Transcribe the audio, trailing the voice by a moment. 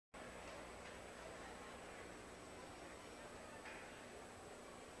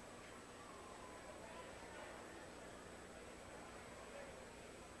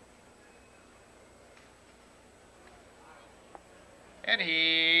And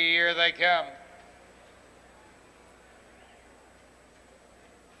here they come.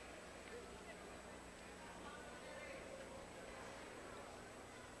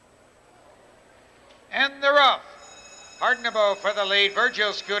 And they're off. Harnessdom for the lead.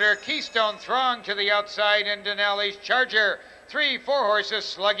 Virgil Scooter, Keystone Throng to the outside, and Denali's Charger. 3-4 horses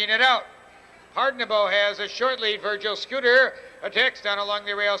slugging it out. Harnessdom has a short lead. Virgil Scooter attacks down along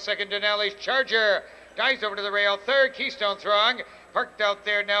the rail. Second, Denali's Charger. Dives over to the rail. Third, Keystone Throng. Parked out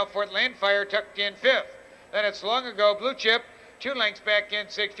there now for Landfire, tucked in fifth. Then it's Long Ago Blue Chip. 2 lengths back in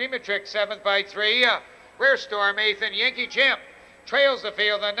sixth. Dream of Trick, seventh by 3. Rare Storm, eighth, and Yankee Champ trails the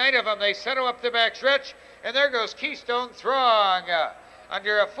field. The 9 of them, they settle up the back stretch. And there goes Keystone Throng.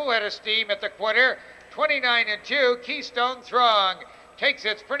 Under a full head of steam at the quarter. 29-2, Keystone Throng takes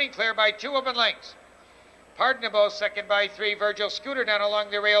it, sprinting clear by 2 open lengths. Harnessdom second by 3. Virgil Scooter down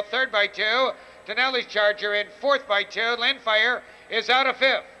along the rail, third by 2. Denali's Charger in fourth by 2. Landfire is out of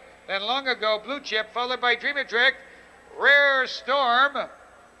fifth. Then Long Ago Blue Chip, followed by Dream of Trick, Rare Storm.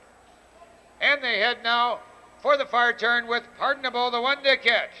 And they head now for the far turn with Harnessdom, the one to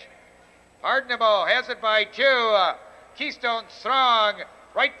catch. Harnessdom has it by 2. Keystone Throng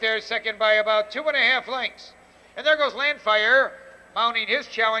right there, second by about 2.5 lengths. And there goes Landfire, mounting his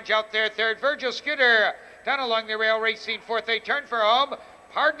challenge out there, third. Virgil Scooter down along the rail, racing fourth. They turn for home.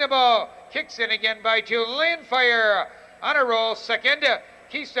 Harnessdom kicks in again by 2. Landfire on a roll, second.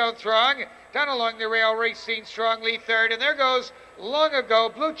 Keystone Throng down along the rail, racing strongly, third. And there goes Long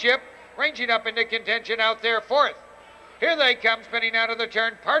Ago Blue Chip, ranging up into contention out there, fourth. Here they come, spinning out of the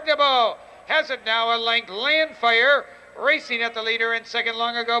turn. Harnessdom has it now, a length. Landfire racing at the leader in second.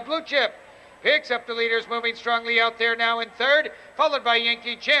 Long Ago Blue Chip picks up the leaders, moving strongly out there now in third, followed by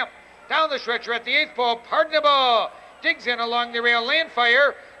Yankee Champ. Down the stretcher at the 8th pole, Harnessdom digs in along the rail.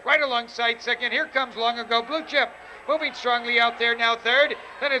 Landfire right alongside second. Here comes Long Ago Blue Chip, moving strongly out there now third.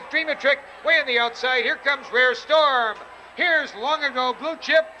 Then it's Dream of Trick way on the outside. Here comes Rare Storm. Here's Long Ago Blue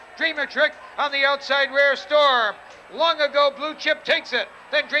Chip, Dream of Trick on the outside, Rare Storm. Long Ago Blue Chip takes it,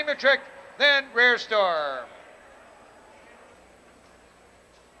 then Dream of Trick, then Rare Storm.